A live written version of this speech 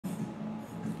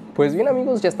Pues bien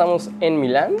amigos, ya estamos en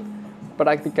Milán.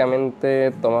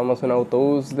 Prácticamente tomamos un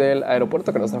autobús del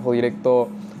aeropuerto que nos trajo directo,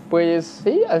 pues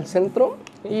sí, al centro.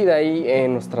 Y de ahí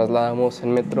nos trasladamos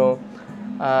en metro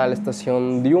a la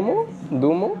estación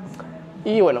Duomo.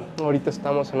 Y bueno, ahorita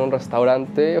estamos en un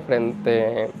restaurante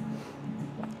frente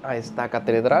a esta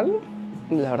catedral.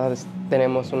 La verdad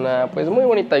tenemos una pues muy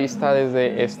bonita vista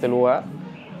desde este lugar.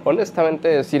 Honestamente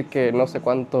decir que no sé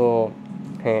cuánto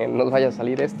nos vaya a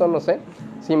salir esto, no sé.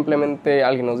 Simplemente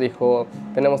alguien nos dijo,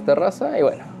 tenemos terraza, y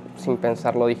bueno, sin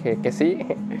pensarlo dije que sí.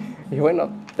 Y bueno,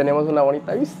 tenemos una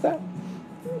bonita vista.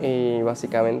 Y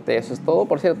básicamente eso es todo.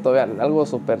 Por cierto, vean, algo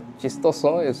súper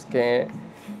chistoso es que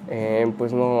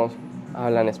pues no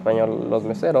hablan español los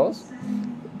meseros.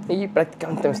 Y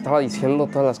prácticamente me estaba diciendo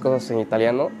todas las cosas en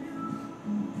italiano.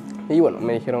 Y bueno,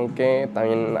 me dijeron que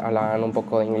también hablaban un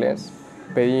poco de inglés.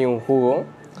 Pedí un jugo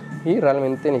y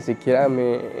realmente ni siquiera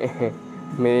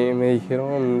me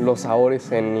dijeron los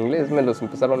sabores en inglés. Me los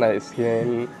empezaron a decir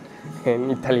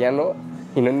en italiano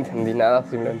y no entendí nada.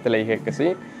 Simplemente le dije que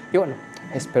sí. Y bueno,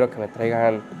 espero que me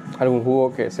traigan algún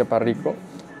jugo que sepa rico,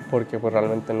 porque pues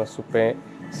realmente no supe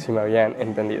si me habían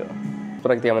entendido.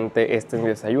 Prácticamente este es mi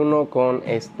desayuno con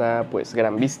esta pues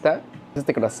gran vista.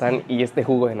 Este croissant y este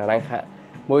jugo de naranja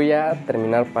voy a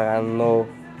terminar pagando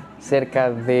cerca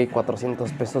de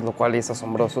 400 pesos, lo cual es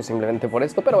asombroso simplemente por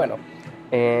esto. Pero bueno,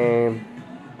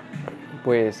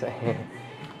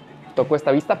 tocó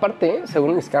esta vista. Aparte,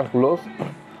 según mis cálculos,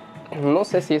 no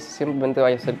sé si eso simplemente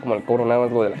vaya a ser como el cobro nada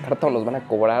más lo de la carta, o nos van a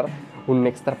cobrar un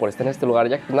extra por estar en este lugar,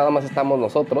 ya que nada más estamos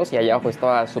nosotros y allá abajo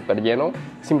estaba súper lleno.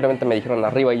 Simplemente me dijeron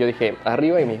arriba y yo dije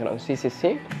arriba y me dijeron sí,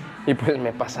 y pues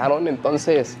me pasaron.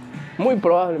 Entonces muy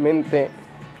probablemente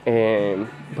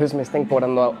pues me estén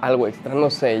cobrando algo extra,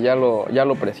 no sé, ya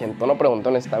lo presiento. No pregunté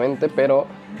honestamente, pero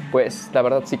pues la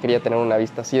verdad sí quería tener una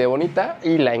vista así de bonita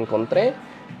y la encontré,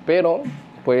 pero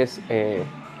pues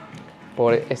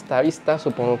por esta vista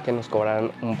supongo que nos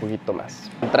cobrarán un poquito más.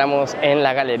 Entramos en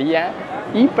la galería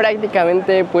y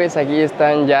prácticamente pues aquí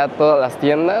están ya todas las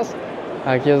tiendas.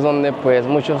 Aquí es donde pues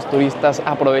muchos turistas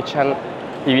aprovechan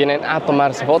y vienen a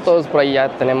tomarse fotos. Por ahí ya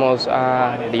tenemos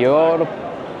a Dior,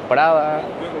 Prada,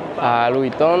 a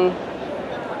Louis Vuitton,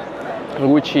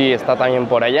 Gucci está también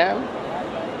por allá.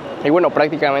 Y bueno,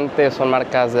 prácticamente son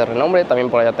marcas de renombre. También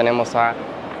por allá tenemos a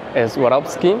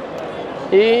Swarovski.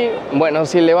 Y bueno,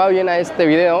 si le va bien a este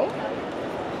video,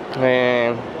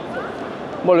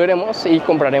 volveremos y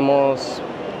compraremos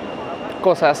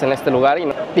cosas en este lugar y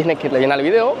no tiene que irle bien al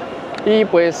video. Y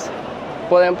pues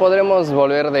podremos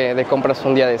volver de compras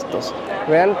un día de estos.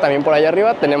 Vean, también por allá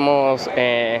arriba tenemos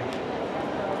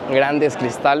grandes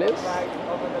cristales.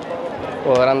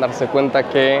 Podrán darse cuenta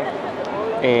que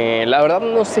la verdad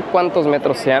no sé cuántos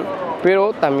metros sean,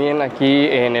 pero también aquí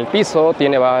en el piso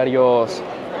tiene varios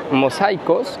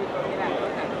mosaicos,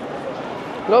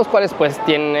 los cuales pues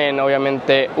tienen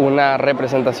obviamente una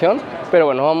representación. Pero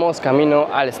bueno, vamos camino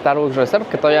al Starbucks Reserve,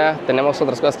 que todavía tenemos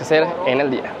otras cosas que hacer en el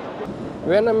día.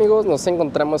 Vean amigos, nos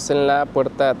encontramos en la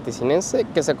puerta ticinense,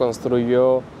 que se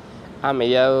construyó a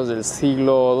mediados del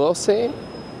siglo XII,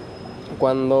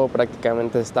 cuando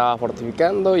prácticamente se estaba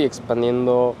fortificando y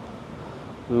expandiendo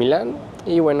Milán.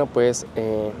 Y bueno, pues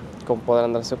como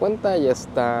podrán darse cuenta, ya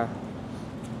está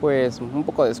pues un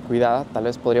poco descuidada, tal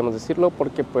vez podríamos decirlo,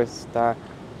 porque pues está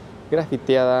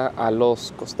grafiteada a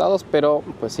los costados, pero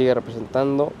pues sigue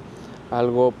representando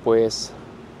algo pues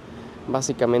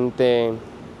básicamente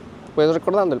pues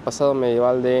recordando el pasado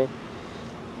medieval de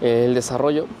el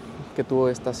desarrollo que tuvo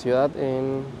esta ciudad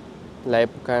en la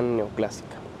época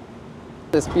neoclásica.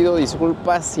 Les pido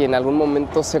disculpas si en algún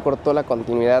momento se cortó la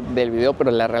continuidad del video,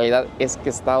 pero la realidad es que he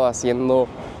estado haciendo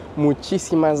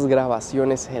muchísimas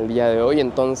grabaciones el día de hoy,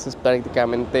 entonces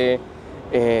prácticamente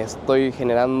estoy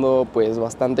generando pues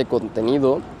bastante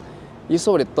contenido. Y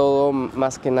sobre todo,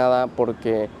 más que nada,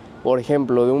 porque por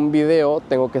ejemplo de un video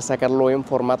tengo que sacarlo en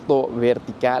formato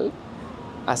vertical,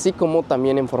 así como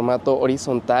también en formato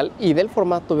horizontal. Y del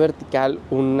formato vertical,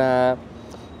 una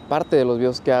parte de los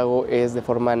videos que hago es de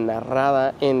forma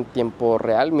narrada en tiempo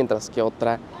real, mientras que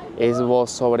otra es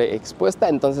voz sobreexpuesta.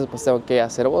 Entonces pues tengo que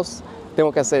hacer voz,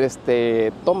 tengo que hacer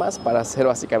tomas para hacer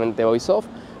básicamente voice off,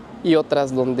 y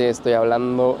otras donde estoy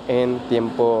hablando en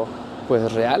tiempo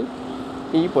pues real.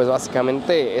 Y pues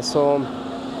básicamente eso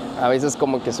a veces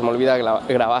como que se me olvida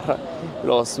grabar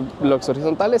los vlogs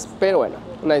horizontales, pero bueno,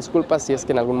 una disculpa si es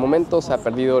que en algún momento se ha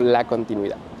perdido la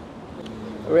continuidad.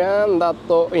 Vean,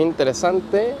 dato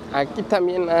interesante, aquí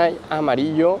también hay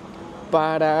amarillo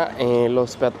para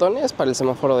los peatones, para el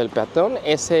semáforo del peatón.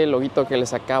 Ese loguito que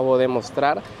les acabo de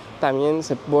mostrar también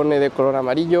se pone de color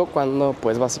amarillo cuando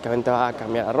pues básicamente va a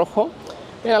cambiar a rojo.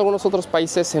 En algunos otros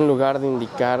países, en lugar de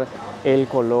indicar el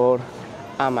color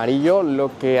amarillo, lo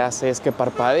que hace es que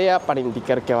parpadea para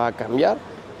indicar que va a cambiar,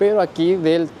 pero aquí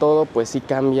del todo pues sí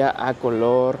cambia a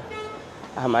color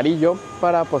amarillo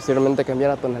para posteriormente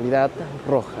cambiar a tonalidad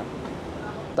roja.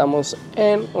 Estamos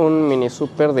en un mini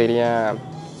super, diría,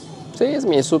 sí, es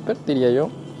mini super, diría yo.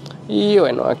 Y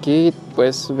bueno, aquí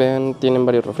pues ven, tienen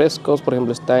varios refrescos. Por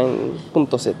ejemplo, está en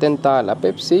 .70 la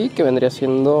Pepsi, que vendría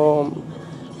siendo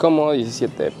como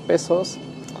 17 pesos.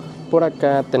 Por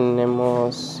acá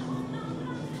tenemos,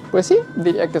 pues sí,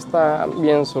 diría que está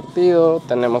bien surtido.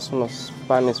 Tenemos unos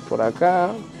panes por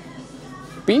acá.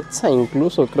 Pizza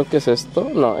incluso, creo que es esto.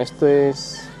 No, esto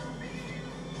es...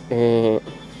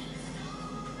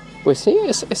 pues sí,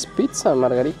 es pizza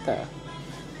margarita.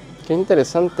 Qué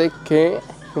interesante, que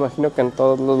imagino que en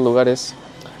todos los lugares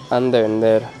han de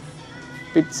vender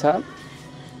pizza.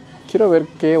 Quiero ver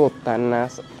qué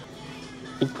botanas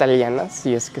italianas,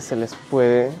 si es que se les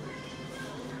puede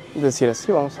decir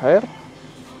así, vamos a ver.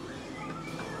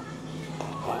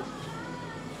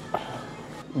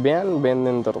 Vean,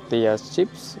 venden tortillas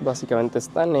chips, básicamente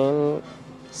están en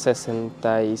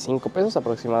 65 pesos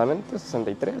aproximadamente,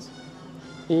 63.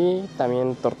 Y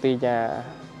también tortilla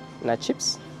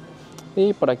chips.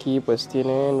 Y por aquí pues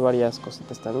tienen varias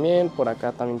cositas también. Por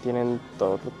acá también tienen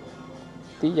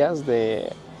tortillas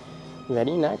de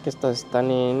harina, que estas están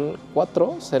en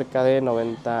 4, cerca de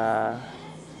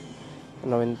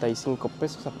 95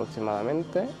 pesos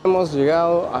aproximadamente. Hemos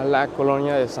llegado a la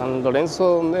colonia de San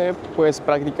Lorenzo, donde pues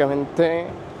prácticamente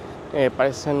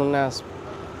parecen unas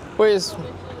pues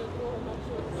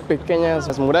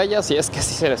pequeñas murallas, si es que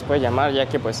así se les puede llamar, ya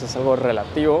que pues es algo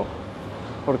relativo,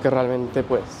 porque realmente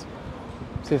pues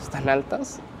sí están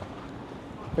altas.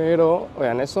 Pero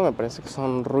vean, eso me parece que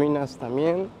son ruinas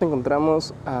también.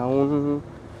 Encontramos a un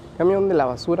camión de la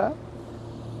basura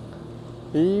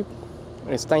y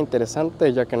está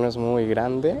interesante, ya que no es muy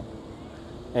grande,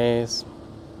 es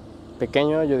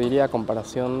pequeño, yo diría, a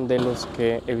comparación de los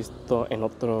que he visto en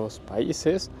otros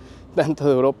países, tanto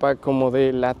de Europa como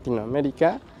de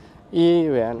Latinoamérica. Y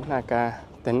vean, acá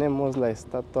tenemos la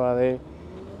estatua de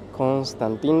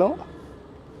Constantino.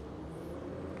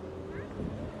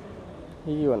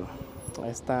 Y bueno,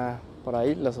 está por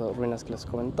ahí las ruinas que les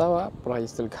comentaba. Por ahí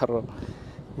está el carro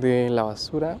de la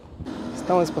basura.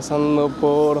 Estamos pasando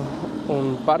por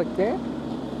un parque.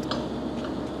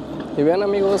 Y vean,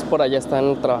 amigos, por allá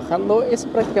están trabajando. Es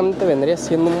prácticamente vendría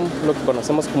siendo lo que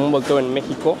conocemos como un volteo en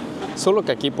México, solo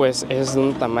que aquí pues es de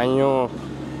un tamaño,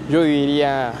 yo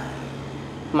diría,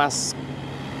 más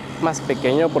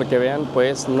pequeño, porque vean,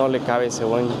 pues no le cabe,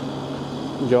 según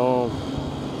yo,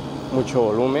 mucho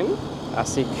volumen.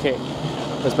 Así que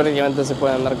pues prácticamente se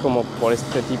puede andar como por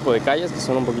este tipo de calles que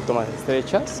son un poquito más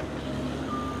estrechas.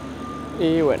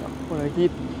 Y bueno, por aquí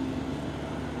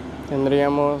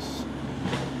tendríamos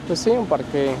pues sí, un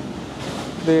parque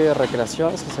de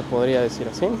recreación, si se podría decir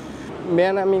así.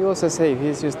 Vean, amigos, ese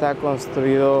edificio está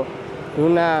construido de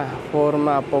una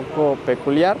forma poco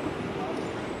peculiar,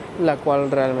 la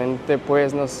cual realmente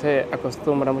pues no se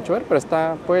acostumbra mucho a ver, pero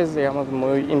está pues digamos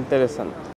muy interesante.